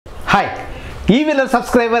Hi, e200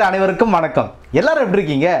 subscriber அனைவருக்கும் வணக்கம். எல்லாரும் எப்படி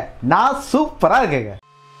இருக்கீங்க? நான் சூப்பரா இருக்கேங்க.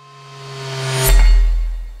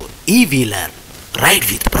 e200 ride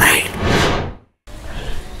with pride.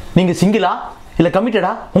 நீங்க சிங்கிளா இல்ல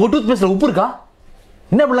கமிட்டடா? உங்க டூத் பேஸ்ட்ல உப்பு இருக்கா?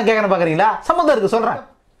 என்ன பண்ணலாம் கேக்குறேன் பாக்குறீங்களா? சம்பந்தம் இருக்கு சொல்றேன்.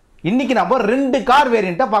 இன்னைக்கு நம்ம ரெண்டு கார்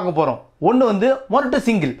வேரியண்ட்டா பார்க்க போறோம். ஒன்னு வந்து மொரட்டு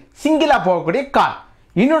சிங்கிளா போகக்கூடிய கார்.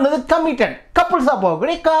 இன்னொன்னு கமிட்டட் கப்புள்ஸா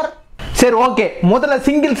போகக்கூடிய கார். சரி ஓகே, முதல்ல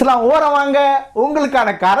சிங்கிள்ஸ்லாம் ஓரவாங்க, உங்களுக்கான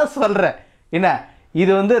காரை சொல்றேன். என்ன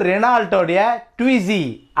இது வந்து ரெனால்ட்டோடைய ட்விஸி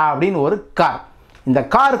அப்படின்னு ஒரு கார். இந்த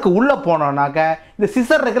காருக்கு உள்ள போனோம்னாக்க இந்த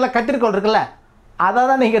சிசர் இருக்குல்ல, கத்திரிக்கோள் இருக்குல்ல, அதை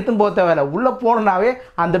தான் நீங்கள் எடுத்துன்னு போக தேவையில்லை. உள்ளே போனோன்னாவே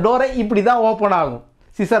அந்த டோரை இப்படி தான் ஓப்பன் ஆகும்.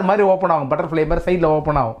 சிசர் மாதிரி ஓப்பன் ஆகும், பட்டர்ஃப்ளை மாதிரி சைடில்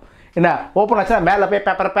ஓப்பன் ஆகும். என்ன ஓப்பன் ஆச்சுன்னா மேலே போய்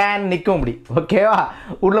பேப்பர் பேன் நிற்கும் இப்படி. ஓகேவா?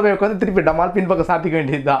 உள்ளே போய் உட்காந்து திருப்பி டமால் பின்பக்கம் சாத்திக்க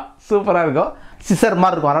வேண்டியது தான். சூப்பராக இருக்கும், சிசர்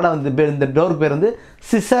மாதிரி இருக்கும். அதனால் வந்து இந்த டோருக்கு பேர் வந்து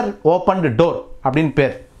சிசர் ஓப்பன்டு டோர் அப்படின்னு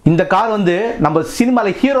பேர். இந்த கார் வந்து நம்ம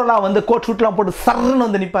சினிமாவில் ஹீரோலாம் வந்து கோட் ஷூட்லாம் போட்டு சர்ன்னு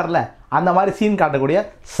வந்து நிற்பார்ல, அந்த மாதிரி சீன் காட்டக்கூடிய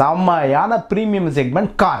செம்மையான ப்ரீமியம்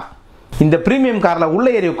செக்மெண்ட் கார். இந்த ப்ரீமியம் காரில்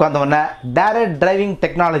உள்ளே ஏறி உட்காந்தவொடனே direct driving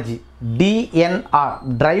technology DNR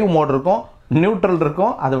drive mode இருக்கும், நியூட்ரல்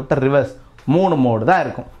இருக்கும், அதை விட்ட ரிவர்ஸ் 3 மோடு தான்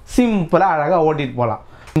இருக்கும். சிம்பிளாக அழகாக ஓட்டிகிட்டு போகலாம்.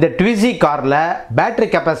 இந்த ட்விஸி காரில் பேட்டரி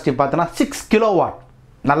கெப்பாசிட்டி பார்த்தோன்னா 6 கிலோவாட்.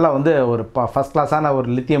 நல்லா வந்து ஒரு ஃபஸ்ட் கிளாஸான ஒரு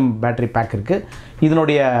லித்தியம் பேட்டரி பேக் இருக்குது.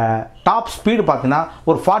 இதனுடைய டாப் ஸ்பீடு பார்த்தீங்கன்னா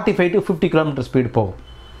ஒரு 45 to 50 கிலோமீட்டர் ஸ்பீடு போகும்.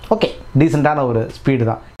 ஓகே, டீசெண்டான ஒரு ஸ்பீடு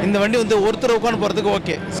தான். இந்த வண்டி வந்து ஒருத்தர் உட்காந்து போகிறதுக்கு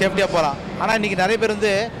ஓகே, சேஃப்டியாக போகலாம். ஆனால் இன்றைக்கி நிறைய பேர்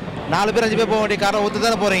வந்து 4 பேர் 5 பேர் போக வேண்டிய காரை ஒத்து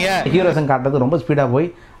தானே போகிறீங்க. ஹீரோசன் காட்டுறது ரொம்ப ஸ்பீடாக போய்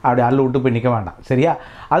அப்படி அள்ளு விட்டு போய் நிற்க வேண்டாம், சரியா?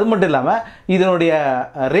 அது மட்டும் இல்லாமல் இதனுடைய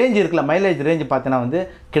ரேஞ்ச் இருக்குல்ல, மைலேஜ் ரேஞ்சு பார்த்தீங்கன்னா வந்து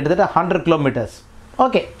கிட்டத்தட்ட 100 கிலோமீட்டர்ஸ்.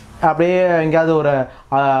 ஓகே, அப்படியே எங்கேயாவது ஒரு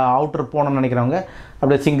அவுட்டர் போகணும்னு நினைக்கிறவங்க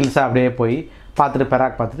அப்படியே சிங்கிள்ஸாக அப்படியே போய் பார்த்துட்டு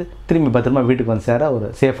பெராக் பார்த்துட்டு திரும்பி பத்திரமா வீட்டுக்கு வந்து சேர ஒரு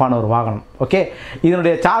சேஃபான ஒரு வாகனம். ஓகே,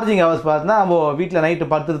 இதனுடைய சார்ஜிங் ஹவர்ஸ் பார்த்தீங்கன்னா நம்ம வீட்டில்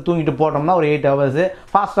நைட்டு பார்த்துட்டு தூங்கிட்டு போட்டோம்னா ஒரு 8 ஹவர்ஸு,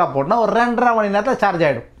 ஃபாஸ்ட்டாக போட்டோம்னா ஒரு 2.5 மணி நேரத்தில் சார்ஜ்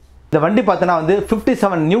ஆகிடும். இந்த வண்டி பார்த்தீங்கன்னா வந்து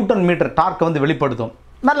 57 நியூட்டன் மீட்டர் டார்க்கை வந்து வெளிப்படுத்தும்.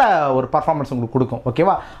 நல்ல ஒரு பர்ஃபார்மன்ஸ் உங்களுக்கு கொடுக்கும்.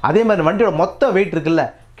 ஓகேவா? அதே மாதிரி வண்டியோட மொத்த வெயிட் இருக்குல்ல,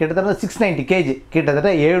 கிட்டத்தட்ட 690 kg, கிட்டத்தட்ட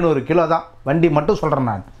 700 கிலோ தான் வண்டி மட்டும் சொல்கிறேன்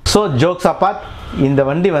நான். ஸோ ஜோக்ஸ் அப்பார்ட், இந்த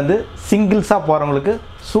வண்டி வந்து சிங்கிள்ஸாக போகிறவங்களுக்கு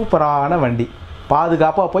சூப்பரான வண்டி.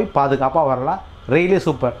 பாதுகாப்பாக போய் பாதுகாப்பாக வரலாம், ரெயிலே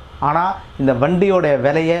சூப்பர். ஆனால் இந்த வண்டியோட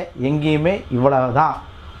விலையை எங்கேயுமே இவ்வளவு தான்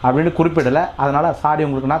அப்படின்னு குறிப்பிடலை. அதனால் சாரி,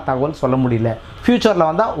 உங்களுக்கு நான் தகவல் சொல்ல முடியல. ஃப்யூச்சரில்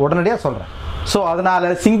வந்தால் உடனடியாக சொல்கிறேன். ஸோ அதனால்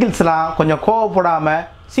சிங்கிள்ஸ்லாம் கொஞ்சம் கோவப்படாமல்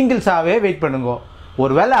சிங்கிள்ஸாகவே வெயிட் பண்ணுங்க.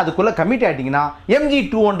 ஒரு வேளை அதுக்குள்ளே கமிட் ஆகிட்டிங்கன்னா MG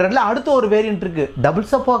 200ல் அடுத்த ஒரு வேரியன்ட் இருக்குது,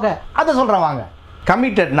 டபுள்ஸாக போக, அதை சொல்கிறேன் வாங்க.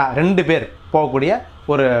 கமிட்டட்னா 2 பேர் போகக்கூடிய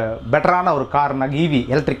ஒரு பெட்டரான ஒரு கார்னாக்க EV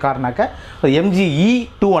எலக்ட்ரிக் கார்னாக்க MG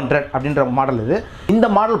e200 அப்படின்ற மாடல் இது. இந்த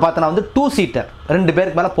மாடல் பார்த்தோன்னா வந்து 2 சீட்டர், 2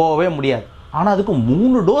 பேருக்கு மேலே போகவே முடியாது. ஆனால் அதுக்கு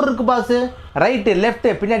 3 டோர் இருக்குது பாஸு, ரைட்டு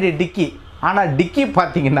லெஃப்ட்டு பின்னாடி டிக்கி. ஆனால் டிக்கி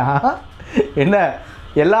பார்த்தீங்கன்னா என்ன,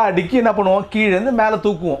 எல்லா டிக்கி என்ன பண்ணுவோம், கீழேருந்து மேலே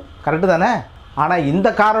தூக்குவோம், கரெக்டு தானே? ஆனால் இந்த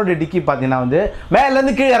காரோட டிக்கி பார்த்தீங்கன்னா வந்து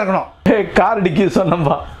மேலேருந்து கீழே இறக்கணும். கார் டிக்கி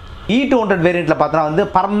சொன்னோம்பா. e200 வேரியண்ட்டில் பார்த்தோன்னா வந்து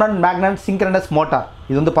பர்மனன்ட் மேக்னட் சிங்க்ரனஸ் மோட்டார்.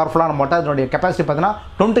 இது வந்து பவர்ஃபுல்லான மோட்டார். இதனுடைய கெப்பாசிட்டி பார்த்தீங்கன்னா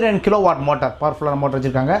 29 கிலோவாட் மோட்டார், பவர்ஃபுல்லான மோட்டார்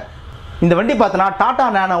வச்சுருக்காங்க. இந்த வண்டி பார்த்தோன்னா டாடா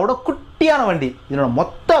நேனோட குட்டியான வண்டி. இதனோட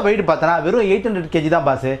மொத்த வெயிட் பார்த்தோன்னா வெறும் 800 kg தான்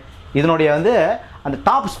பாஸு. இதனுடைய வந்து அந்த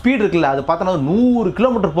டாப் ஸ்பீடு இருக்குல்ல, அது பார்த்தோன்னா 100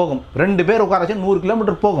 கிலோமீட்டர் போகும். 2 பேர் உட்கார வச்சு 100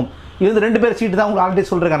 கிலோமீட்டர் போகும். இது வந்து 2 பேர் சீட்டு தான் உங்களுக்கு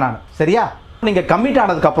ஆல்ரெடி சொல்கிறேன் நான், சரியா? நீங்கள் கமிட்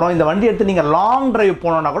ஆனதுக்கப்புறம் இந்த வண்டி எடுத்து நீங்கள் லாங் டிரைவ்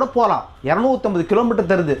போனோன்னா கூட போகலாம். 250 கிலோமீட்டர்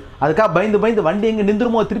தருது. அதுக்காக பயந்து வண்டி எங்கே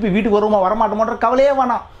நின்றுமோ, திருப்பி வீட்டுக்கு வருமோ வரமாட்டோமோன்ற கவலையே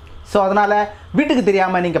வேணாம். ஸோ அதனால் வீட்டுக்கு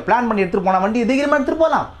தெரியாமல் நீங்கள் பிளான் பண்ணி எடுத்துகிட்டு போனால் வண்டி தைரியமாக எடுத்துகிட்டு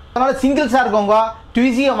போகலாம். அதனால் சிங்கிள்ஸாக இருக்கவங்க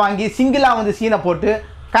ட்விஸியை வாங்கி சிங்கிளாக வந்து சீனை போட்டு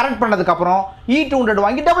கரெக்ட் பண்ணதுக்கப்புறம் e200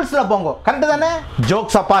 வாங்கி டபுள்ஸில் போங்க, கரெக்டு தானே?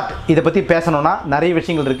 ஜோக்ஸ் அப்பார்ட், இதை பற்றி பேசணுன்னா நிறைய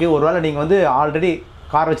விஷயங்கள் இருக்குது. ஒருவேளை நீங்கள் வந்து ஆல்ரெடி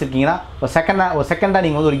கார் வச்சுருக்கீங்கன்னா ஒரு செகண்டாக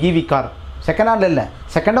நீங்கள் வந்து ஒரு EV கார், செகண்ட் ஹேண்டில் இல்லை,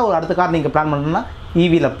 செகண்டாக ஒரு அடுத்த கார் நீங்கள் பிளான் பண்ணணும்னா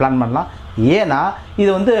EVயில் பிளான் பண்ணலாம். ஏன்னா இது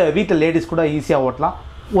வந்து வீட்டில் லேடிஸ் கூட ஈஸியாக ஓட்டலாம்.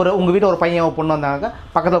 உங்கள் வீட்டில் ஒரு பையன் பொண்ணு வந்தாங்க,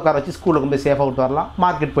 பக்கத்தில் உட்கார வச்சு ஸ்கூலுக்கு போய் சேஃபாக விட்டு வரலாம்,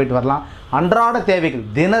 மார்க்கெட் போயிட்டு வரலாம். அன்றாட தேவைகள்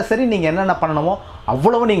தினசரி நீங்கள் என்னென்ன பண்ணணுமோ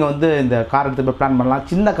அவ்வளவு நீங்கள் வந்து இந்த கார் எடுத்து போய் பிளான் பண்ணலாம்.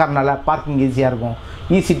 சின்ன கார்னால பார்க்கிங் ஈஸியாக இருக்கும்,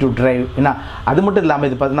 ஈஸி டு டிரைவ். ஏன்னா அது மட்டும் இல்லாமல்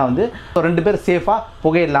இது பார்த்தீங்கன்னா வந்து 2 பேர் சேஃபாக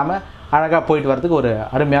புகை இல்லாமல் அழகாக போயிட்டு வரதுக்கு ஒரு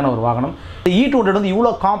அருமையான ஒரு வாகனம். e200 வந்து இவ்வளோ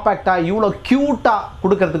காம்பேக்டாக இவ்வளோ க்யூட்டாக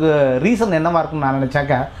கொடுக்கறதுக்கு ரீசன் என்னவாக இருக்குன்னு நான்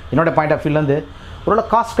நினச்சாக்க, என்னோடய பாயிண்ட் ஆஃப் வியூலேருந்து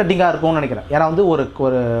ஓரளவு காஸ்ட் கட்டிங்காக இருக்கும்னு நினைக்கிறேன். ஏன்னா வந்து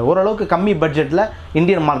ஓரளவுக்கு கம்மி பட்ஜெட்டில்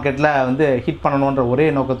இந்தியன் மார்க்கெட்டில் வந்து ஹிட் பண்ணணுன்ற ஒரே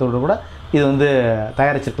நோக்கத்தோடு கூட இது வந்து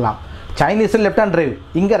தயாரிச்சிருக்கலாம். சைனீஸில் லெஃப்ட் ஹேண்ட் டிரைவ்,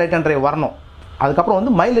 இங்கே ரைட் ஹேண்ட் டிரைவ் வரணும். அதுக்கப்புறம்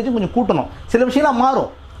வந்து மைலேஜும் கொஞ்சம் கூட்டணும். சில விஷயம்லாம் மாறும்,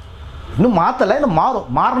 இன்னும் மாற்றலை, இன்னும்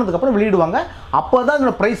மாறினதுக்கப்புறம் வெளியிடுவாங்க. அப்போ தான்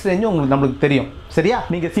இதோட ப்ரைஸ் ரேஞ்சும் உங்களுக்கு நம்மளுக்கு தெரியும், சரியா?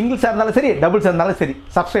 நீங்கள் சிங்கிள்ஸாக இருந்தாலும் சரி, டபுள்ஸாக இருந்தாலும் சரி,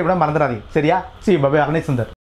 சப்ஸ்கிரைப் பண்ண மறந்துடாதீங்க, சரியா? சி பாபே, அருணை சுந்தர்.